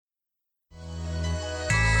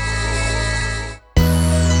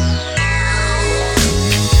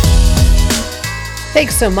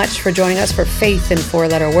Thanks so much for joining us for Faith in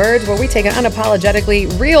Four-Letter Words, where we take an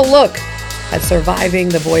unapologetically real look at surviving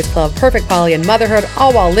the boys' club, perfect poly, and motherhood,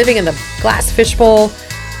 all while living in the glass fishbowl.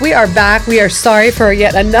 We are back. We are sorry for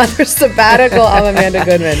yet another sabbatical. I'm Amanda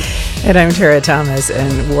Goodman. And I'm Tara Thomas.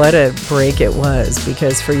 And what a break it was,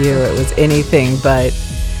 because for you, it was anything but,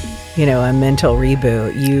 a mental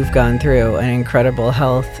reboot. You've gone through an incredible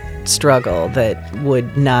health struggle that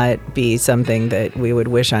would not be something that we would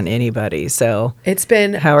wish on anybody. So it's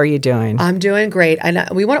been. How are you doing? I'm doing great. And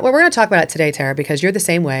we're going to talk about it today, Tara, because you're the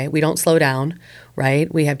same way. We don't slow down,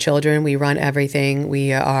 right? We have children. We run everything.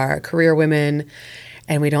 We are career women,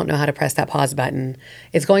 and we don't know how to press that pause button.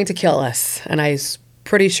 It's going to kill us. And I'm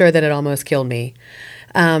pretty sure that it almost killed me.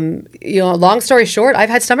 Long story short, I've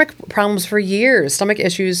had stomach problems for years, stomach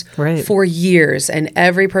issues for years. And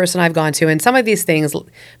every person I've gone to, and some of these things,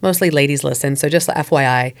 mostly ladies listen, so just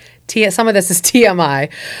FYI, some of this is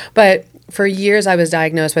TMI. But for years, I was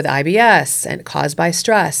diagnosed with IBS and caused by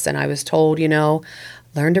stress. And I was told,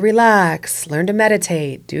 learn to relax, learn to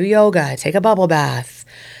meditate, do yoga, take a bubble bath,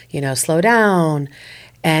 slow down.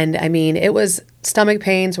 And I mean, it was stomach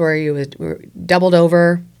pains where you were doubled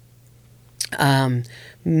over.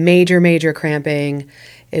 Major cramping.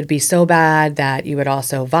 It'd be so bad that you would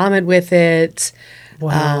also vomit with it.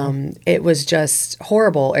 Wow. It was just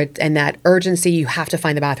horrible. And that urgency, you have to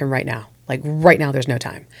find the bathroom right now. Like right now, there's no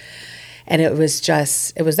time. And it was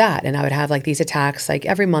that. And I would have like these attacks like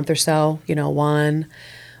every month or so,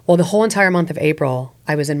 the whole entire month of April,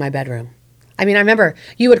 I was in my bedroom. I mean, I remember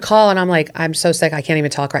you would call and I'm like, I'm so sick. I can't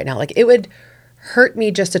even talk right now. Like it would hurt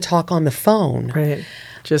me just to talk on the phone. Right.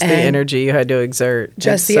 Just the energy you had to exert.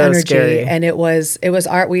 Just the energy. Scary. And it was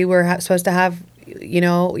art. We were supposed to have,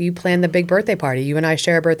 you planned the big birthday party. You and I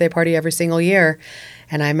share a birthday party every single year.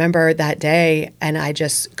 And I remember that day and I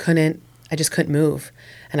just couldn't move.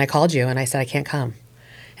 And I called you and I said, I can't come.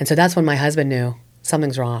 And so that's when my husband knew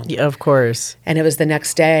something's wrong. Yeah, of course. And it was the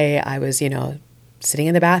next day I was, sitting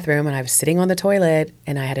in the bathroom and I was sitting on the toilet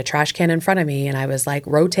and I had a trash can in front of me and I was like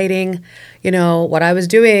rotating, what I was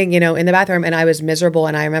doing, in the bathroom, and I was miserable.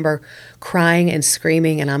 And I remember crying and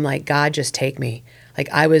screaming and I'm like, God, just take me. Like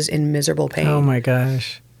I was in miserable pain. Oh my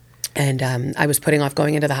gosh. And I was putting off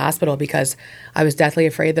going into the hospital because I was deathly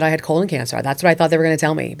afraid that I had colon cancer. That's what I thought they were going to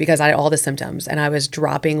tell me because I had all the symptoms and I was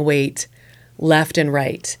dropping weight left and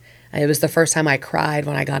right. And it was the first time I cried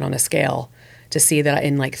when I got on a scale to see that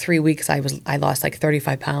in like 3 weeks I lost like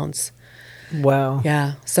 35 pounds. Wow.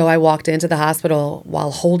 Yeah. So I walked into the hospital while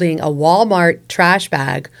holding a Walmart trash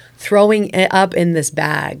bag, throwing it up in this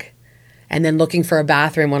bag, and then looking for a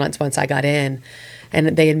bathroom once I got in.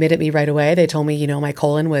 And they admitted me right away. They told me, my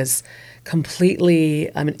colon was completely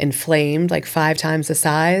inflamed, like 5 times the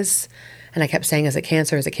size. And I kept saying, is it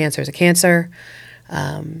cancer? Is it cancer? Is it cancer?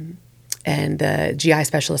 And the GI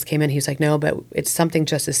specialist came in. He was like, no, but it's something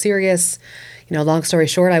just as serious. Long story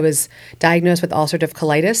short, I was diagnosed with ulcerative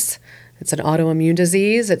colitis. It's an autoimmune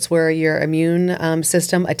disease. It's where your immune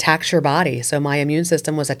system attacks your body. So my immune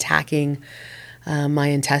system was attacking my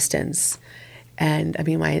intestines. And I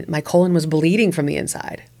mean, my colon was bleeding from the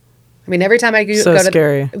inside. I mean, every time I go to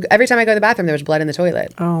the bathroom, there was blood in the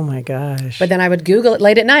toilet. Oh my gosh. But then I would Google it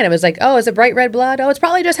late at night. I was like, oh, is it bright red blood? Oh, it's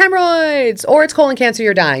probably just hemorrhoids. Or it's colon cancer,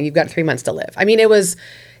 you're dying. You've got 3 months to live. I mean,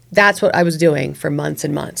 that's what I was doing for months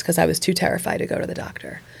and months because I was too terrified to go to the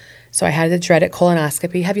doctor. So I had the dreaded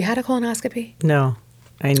colonoscopy. Have you had a colonoscopy? No.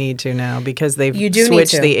 I need to now because they've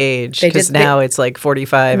switched the age. Because now it's like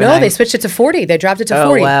 45. No, they switched it to 40. They dropped it to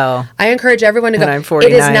 40. Oh, wow. I encourage everyone to go. And I'm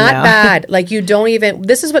 49 It is not now. bad. Like you don't even,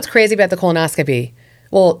 this is what's crazy about the colonoscopy.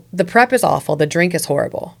 Well, the prep is awful. The drink is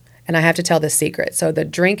horrible. And I have to tell this secret. So the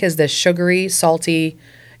drink is this sugary, salty,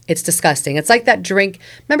 it's disgusting. It's like that drink.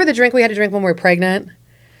 Remember the drink we had to drink when we were pregnant?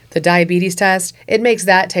 The diabetes test? It makes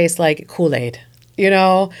that taste like Kool-Aid.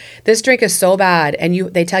 This drink is so bad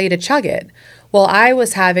and they tell you to chug it. Well,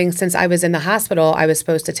 since I was in the hospital, I was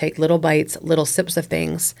supposed to take little bites, little sips of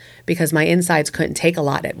things because my insides couldn't take a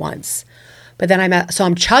lot at once. But then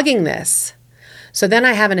I'm chugging this. So then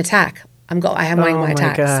I have an attack. I'm having my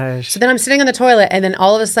attacks. Gosh. So then I'm sitting on the toilet and then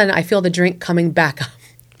all of a sudden I feel the drink coming back up.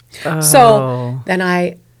 Oh. So then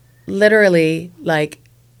I literally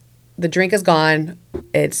the drink is gone.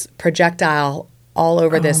 It's projectile all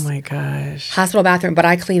over this hospital bathroom, but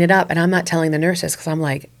I clean it up and I'm not telling the nurses because I'm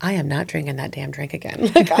like, I am not drinking that damn drink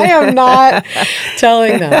again. Like I am not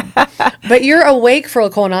telling them. But you're awake for a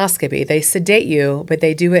colonoscopy. They sedate you, but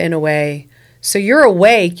they do it in a way. So you're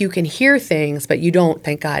awake, you can hear things, but you don't,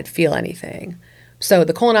 thank God, feel anything. So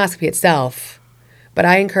the colonoscopy itself, but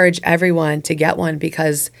I encourage everyone to get one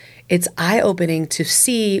because it's eye-opening to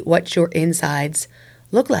see what your insides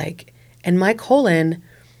look like. And my colon,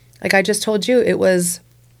 like I just told you, it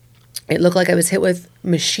looked like I was hit with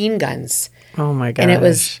machine guns. Oh my gosh. And it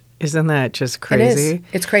was, isn't that just crazy? It is.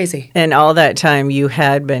 It's crazy. And all that time you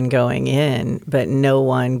had been going in, but no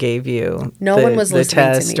one gave you no one was the listening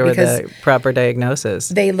test to me or the proper diagnosis.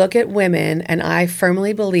 They look at women, and I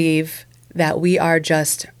firmly believe that we are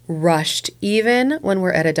just rushed, even when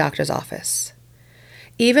we're at a doctor's office.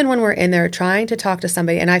 Even when we're in there trying to talk to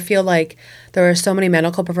somebody, and I feel like there are so many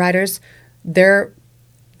medical providers, they're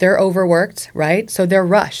overworked, right? So they're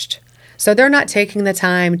rushed. So they're not taking the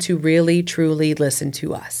time to really, truly listen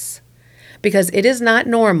to us. Because it is not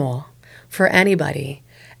normal for anybody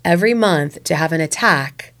every month to have an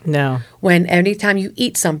attack. No. When anytime you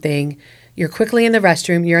eat something, you're quickly in the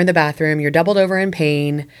restroom, you're in the bathroom, you're doubled over in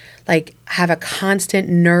pain, like have a constant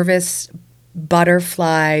nervous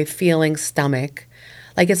butterfly feeling stomach.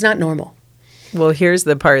 Like it's not normal. Well, here's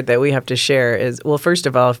the part that we have to share is, well, first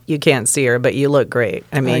of all, you can't see her, but you look great.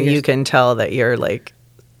 I mean, you can tell that you're like,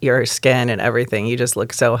 your skin and everything, you just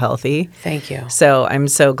look so healthy. Thank you. So I'm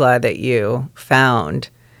so glad that you found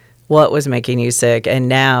what was making you sick and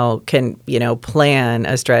now can, plan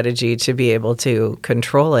a strategy to be able to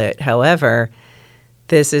control it. However,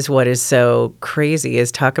 this is what is so crazy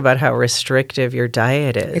is talk about how restrictive your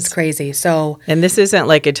diet is. It's crazy. So, and this isn't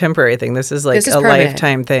like a temporary thing. This is like a permanent.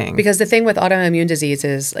 Lifetime thing. Because the thing with autoimmune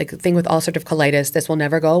diseases, like the thing with ulcerative colitis, this will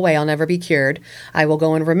never go away. I'll never be cured. I will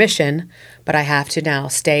go in remission, but I have to now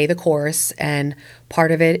stay the course. And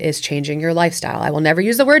part of it is changing your lifestyle. I will never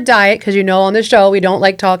use the word diet because on the show, we don't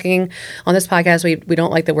like talking on this podcast. We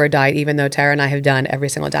don't like the word diet, even though Tara and I have done every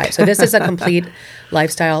single diet. So this is a complete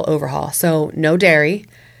lifestyle overhaul. So no dairy,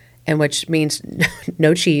 and which means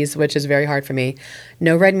no cheese, which is very hard for me.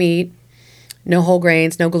 No red meat, no whole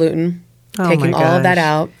grains, no gluten, taking all of that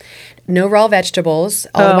out. No raw vegetables.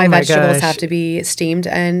 All of my vegetables have to be steamed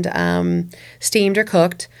or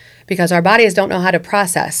cooked because our bodies don't know how to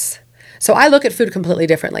process. So I look at food completely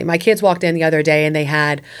differently. My kids walked in the other day and they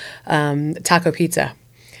had taco pizza.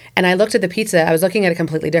 And I looked at the pizza. I was looking at it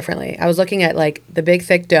completely differently. I was looking at like the big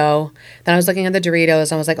thick dough. Then I was looking at the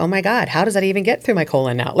Doritos. And I was like, oh my God, how does that even get through my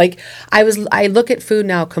colon now? Like I look at food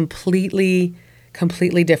now completely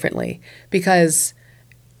differently because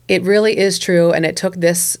it really is true. And it took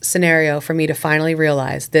this scenario for me to finally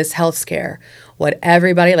realize this health scare, what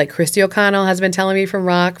everybody like Christy O'Connell has been telling me from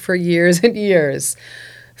Rock for years and years.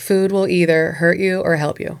 Food will either hurt you or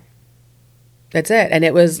help you. That's it. And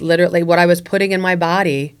it was literally what I was putting in my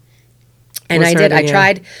body. And I did. I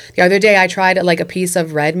tried the other day. I tried like a piece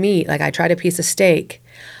of red meat. Like I tried a piece of steak.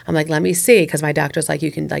 I'm like, let me see, because my doctor's like,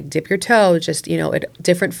 you can like dip your toe. Just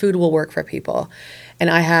different food will work for people. And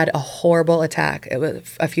I had a horrible attack. It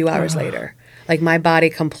was a few hours later. Like my body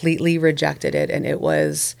completely rejected it, and it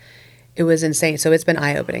was insane. So it's been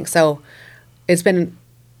eye opening. So it's been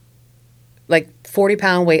like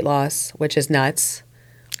 40-pound weight loss, which is nuts.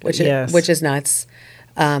 Which is nuts.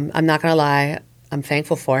 I'm not gonna lie. I'm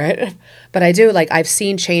thankful for it. But I do, like, I've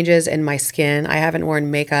seen changes in my skin. I haven't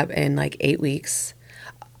worn makeup in like 8 weeks.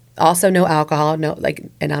 Also, no alcohol,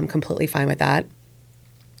 and I'm completely fine with that.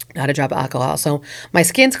 Not a drop of alcohol. So my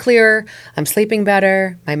skin's clearer. I'm sleeping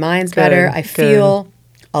better. My mind's better. I feel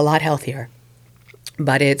a lot healthier.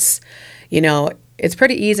 But it's, it's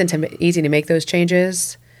pretty easy to make those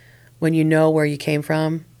changes when you know where you came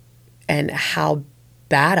from and how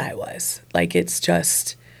bad I was. Like, it's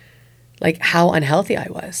just like how unhealthy I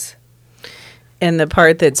was. And the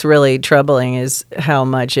part that's really troubling is how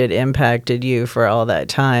much it impacted you for all that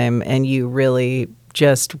time. And you really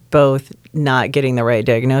just both not getting the right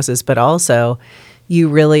diagnosis, but also you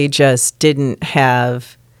really just didn't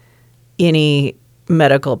have any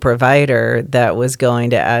medical provider that was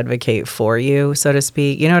going to advocate for you, so to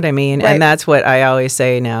speak. You know what I mean? Right. And that's what I always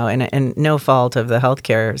say now, and no fault of the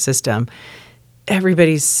healthcare system.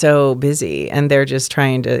 Everybody's so busy and they're just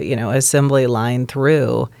trying to, assembly line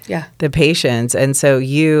through the patients. And so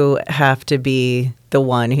you have to be the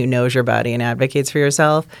one who knows your body and advocates for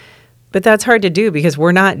yourself. But that's hard to do because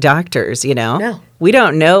we're not doctors, No. We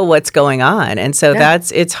don't know what's going on. And so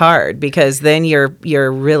it's hard because then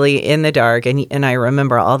you're really in the dark. And I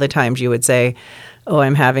remember all the times you would say, oh,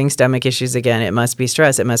 I'm having stomach issues again. It must be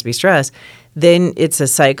stress. It must be stress. Then it's a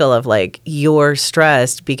cycle of like you're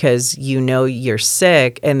stressed because you're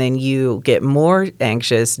sick, and then you get more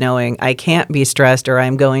anxious knowing I can't be stressed or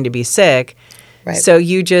I'm going to be sick. Right. So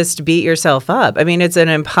you just beat yourself up. I mean, it's an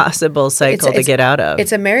impossible cycle to get out of.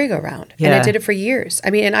 It's a merry-go-round. And I did it for years. I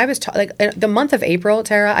mean, and I was like the month of April,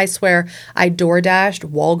 Tara, I swear I door dashed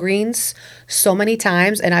Walgreens so many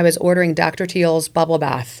times, and I was ordering Dr. Teal's bubble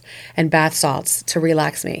bath and bath salts to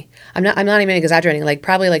relax me. I'm not even exaggerating. Like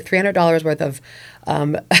probably like $300 worth of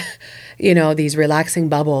these relaxing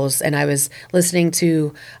bubbles. And I was listening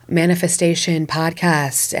to manifestation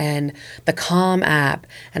podcasts and the Calm app.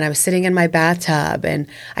 And I was sitting in my bathtub. And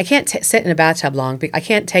I can't sit in a bathtub long. I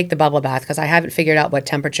can't take the bubble bath because I haven't figured out what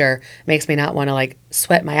temperature makes me not want to like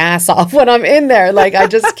sweat my ass off when I'm in there. Like I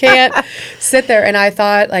just can't sit there. And I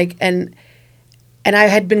thought like, and I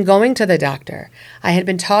had been going to the doctor. I had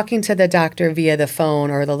been talking to the doctor via the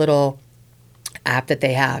phone or the little app that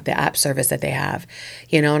they have, the app service that they have,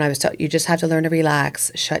 and I was told, you just have to learn to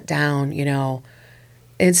relax, shut down, and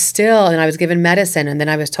I was given medicine, and then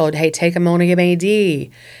I was told, hey, take ammonium AD.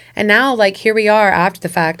 And now, like, here we are after the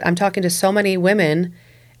fact, I'm talking to so many women,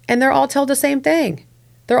 and they're all told the same thing.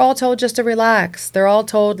 They're all told just to relax. They're all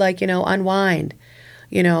told, like, unwind.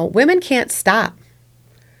 Women can't stop.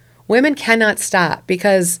 Women cannot stop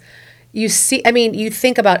because you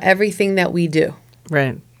think about everything that we do.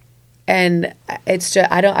 Right. And it's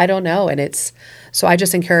just, I don't know. And so I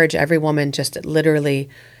just encourage every woman just to literally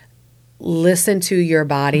listen to your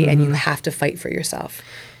body and you have to fight for yourself.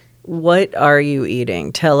 What are you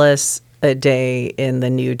eating? Tell us a day in the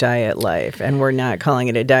new diet life. And we're not calling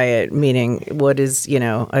it a diet, meaning what is,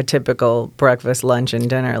 a typical breakfast, lunch, and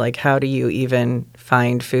dinner? Like, how do you even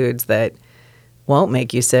find foods that won't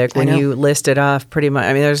make you sick when you list it off pretty much?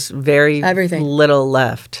 I mean, there's everything. Little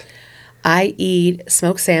left. I eat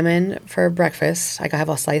smoked salmon for breakfast. I have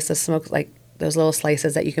a slice of smoked, like those little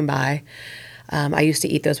slices that you can buy. I used to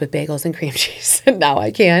eat those with bagels and cream cheese, and now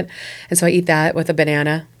I can't. And so I eat that with a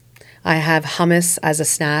banana. I have hummus as a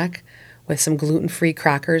snack with some gluten-free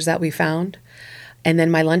crackers that we found. And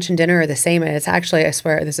then my lunch and dinner are the same. And it's actually, I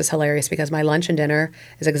swear, this is hilarious because my lunch and dinner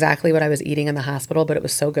is exactly what I was eating in the hospital, but it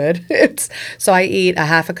was so good. So I eat a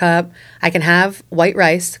half a cup. I can have white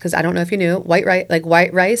rice because I don't know if you knew, white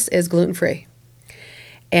rice is gluten-free.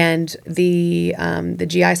 And the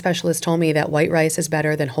GI specialist told me that white rice is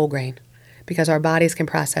better than whole grain because our bodies can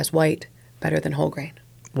process white better than whole grain.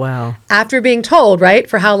 Wow. After being told, right,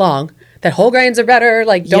 for how long, that whole grains are better,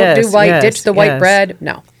 like don't do white, ditch the white bread.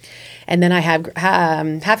 No. And then I have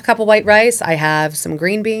half a cup of white rice. I have some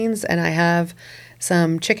green beans, and I have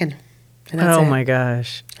some chicken. And that's it. My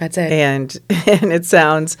gosh. That's it. And it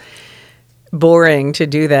sounds boring to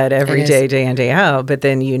do that every day, day in, day out. But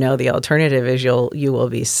then the alternative is you will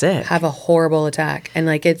be sick. Have a horrible attack, and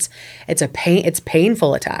like it's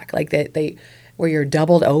painful attack, like they where you're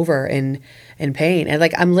doubled over in pain, and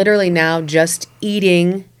like I'm literally now just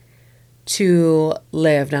eating to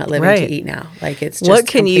live, not living to eat now. Like it's just what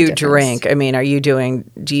can you difference. Drink? I mean,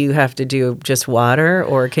 do you have to do just water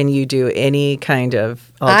or can you do any kind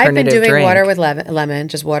of alternative I've been doing drink? water with lemon,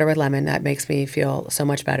 just water with lemon. That makes me feel so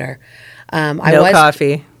much better.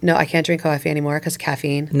 Coffee. No, I can't drink coffee anymore because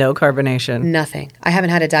caffeine. No carbonation. Nothing. I haven't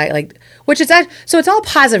had a diet so it's all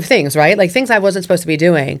positive things, right? Like things I wasn't supposed to be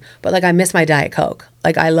doing, but like I miss my Diet Coke.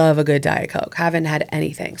 Like I love a good Diet Coke. Haven't had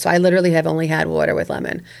anything. So I literally have only had water with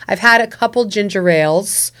lemon. I've had a couple ginger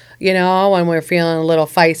ales, when we're feeling a little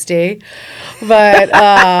feisty, but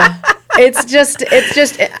it's just,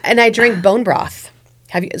 and I drink bone broth.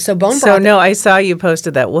 Bone broth? So no, I saw you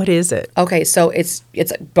posted that. What is it? Okay, so it's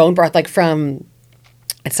bone broth, like from.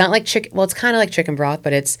 It's not like chicken. Well, it's kind of like chicken broth,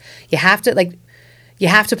 but you have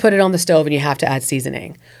to put it on the stove and you have to add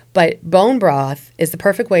seasoning. But bone broth is the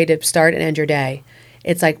perfect way to start and end your day.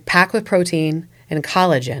 It's like packed with protein and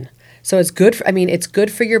collagen. So it's good. It's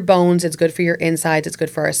good for your bones. It's good for your insides. It's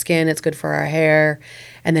good for our skin. It's good for our hair,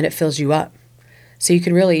 and then it fills you up. So you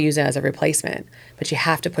can really use it as a replacement, but you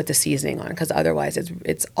have to put the seasoning on because otherwise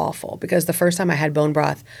it's awful. Because the first time I had bone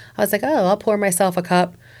broth, I was like, oh, I'll pour myself a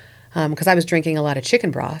cup because I was drinking a lot of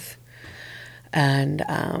chicken broth and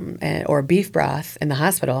or beef broth in the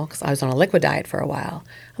hospital because I was on a liquid diet for a while.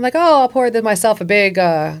 I'm like, oh, I'll pour myself a big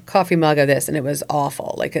coffee mug of this, and it was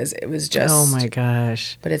awful. Like, 'cause it was just. Oh my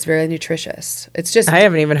gosh! But it's very nutritious. It's just. I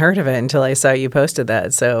haven't even heard of it until I saw you posted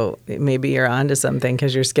that. So maybe you're onto something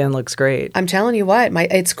because your skin looks great. I'm telling you what,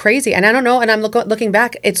 it's crazy, and I don't know. And I'm looking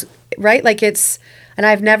back, it's right, like it's, and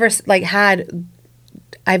I've never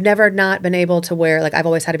I've never not been able to wear, like I've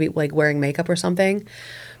always had to be like wearing makeup or something.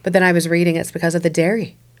 But then I was reading it's because of the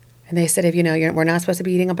dairy. And they said, we're not supposed to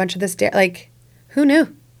be eating a bunch of this dairy. Like, who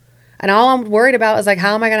knew? And all I'm worried about is like,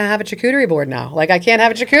 how am I going to have a charcuterie board now? Like, I can't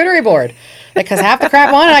have a charcuterie board because half the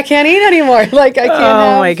crap on it I can't eat anymore. Like, I can't.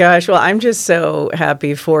 Oh my gosh! Well, I'm just so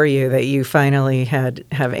happy for you that you finally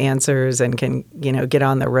have answers and can get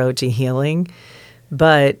on the road to healing.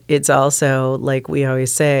 But it's also, like we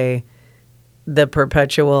always say, the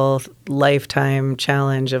perpetual lifetime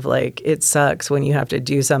challenge of like, it sucks when you have to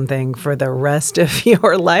do something for the rest of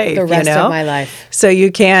your life. The rest of my life. So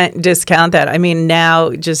you can't discount that. I mean,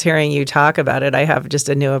 now just hearing you talk about it, I have just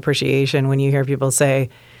a new appreciation when you hear people say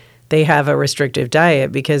they have a restrictive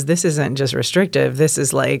diet, because this isn't just restrictive. This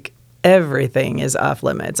is like everything is off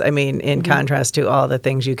limits. I mean, in contrast to all the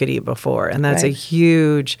things you could eat before. And that's a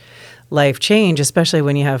huge life change, especially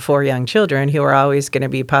when you have 4 young children who are always going to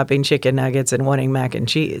be popping chicken nuggets and wanting mac and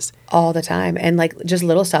cheese all the time. And like just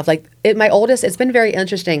little stuff like my oldest, it's been very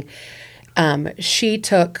interesting.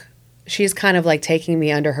 She's kind of like taking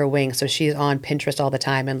me under her wing. So she's on Pinterest all the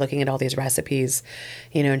time and looking at all these recipes,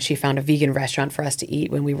 and she found a vegan restaurant for us to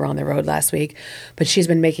eat when we were on the road last week. But she's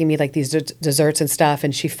been making me like these desserts and stuff.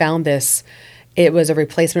 And she found this, it was a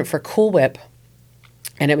replacement for Cool Whip.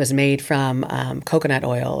 And it was made from coconut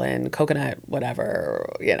oil and coconut whatever,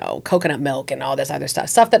 coconut milk and all this other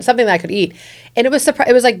something that I could eat. And it was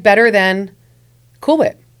it was like better than Cool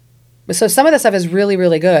Whip. So some of the stuff is really,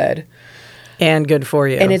 really good. And good for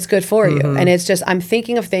you. And it's good for you. And it's just, I'm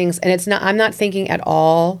thinking of things, and I'm not thinking at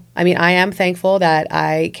all. I mean, I am thankful that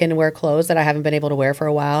I can wear clothes that I haven't been able to wear for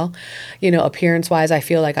a while. Appearance-wise, I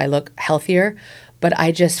feel like I look healthier. But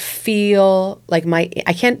I just feel like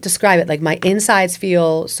I can't describe it, like my insides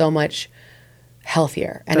feel so much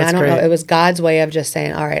healthier. And I don't know, it was God's way of just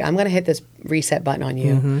saying, all right, I'm going to hit this reset button on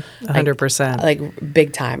you. 100%. Like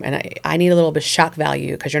big time. And I need a little bit of shock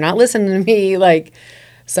value because you're not listening to me.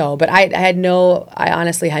 But I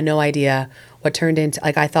honestly had no idea what turned into,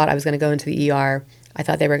 like I thought I was going to go into the ER. I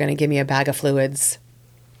thought they were going to give me a bag of fluids.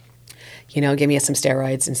 Give me some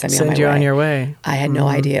steroids and send me on your way. I had no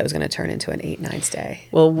idea it was going to turn into an 8-9 stay.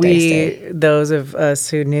 Well, those of us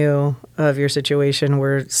who knew of your situation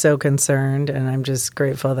were so concerned, and I'm just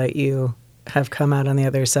grateful that you have come out on the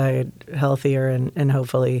other side healthier and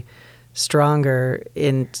hopefully stronger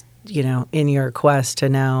in your quest to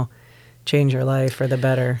now change your life for the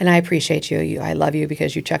better. And I appreciate you. I love you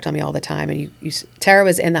because you checked on me all the time. And Tara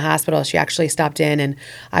was in the hospital. She actually stopped in, and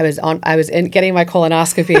I was in getting my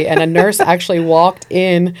colonoscopy, and a nurse actually walked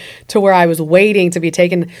in to where I was waiting to be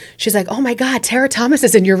taken. She's like, "Oh my God, Tara Thomas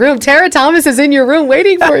is in your room. Tara Thomas is in your room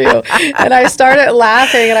waiting for you." And I started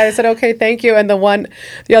laughing, and I said, "Okay, thank you." And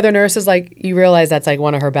the other nurse is like, "You realize that's like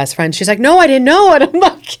one of her best friends?" She's like, "No, I didn't know." And I'm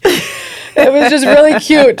like, it was just really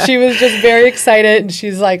cute. She was just very excited, and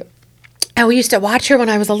she's like, "Oh, we used to watch her when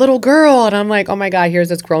I was a little girl." And I'm like, oh my God, here's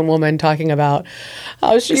this grown woman talking about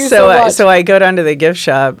how she used to watch. So I go down to the gift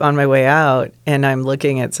shop on my way out, and I'm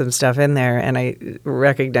looking at some stuff in there, and I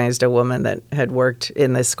recognized a woman that had worked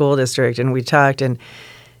in the school district, and we talked. And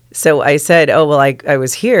so I said, oh, well, I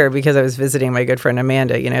was here because I was visiting my good friend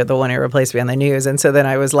Amanda, the one who replaced me on the news. And so then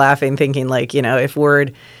I was laughing, thinking like, if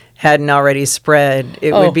word hadn't already spread,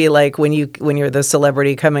 it would be like when you're the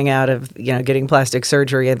celebrity coming out of getting plastic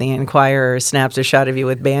surgery, and the Enquirer snaps a shot of you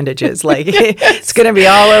with bandages. Like it's going to be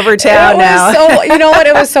all over town now. So you know what?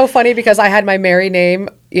 It was so funny because I had my married name,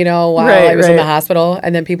 while I was in the hospital,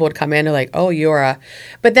 and then people would come in and like, "Oh, you're a."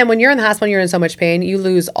 But then when you're in the hospital, and you're in so much pain, you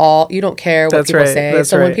lose all. You don't care what people say.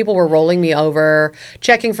 So when people were rolling me over,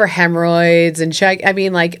 checking for hemorrhoids and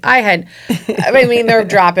they're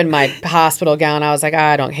dropping my hospital gown. I was like,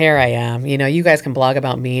 I don't care. I am. You guys can blog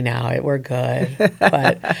about me now. We're good.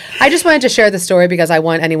 But I just wanted to share the story because I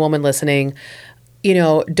want any woman listening,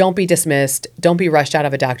 don't be dismissed. Don't be rushed out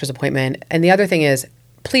of a doctor's appointment. And the other thing is,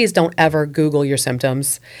 please don't ever Google your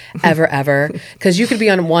symptoms, ever, because you could be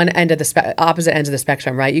on one end of the opposite ends of the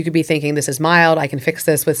spectrum, right? You could be thinking this is mild, I can fix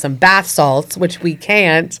this with some bath salts, which we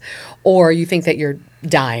can't, or you think that you're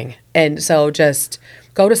dying. And so just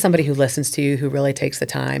go to somebody who listens to you, who really takes the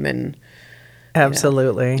time. And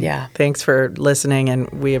absolutely. Yeah. Thanks for listening, and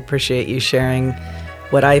we appreciate you sharing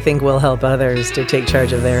what I think will help others to take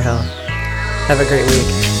charge of their health. Have a great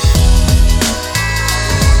week.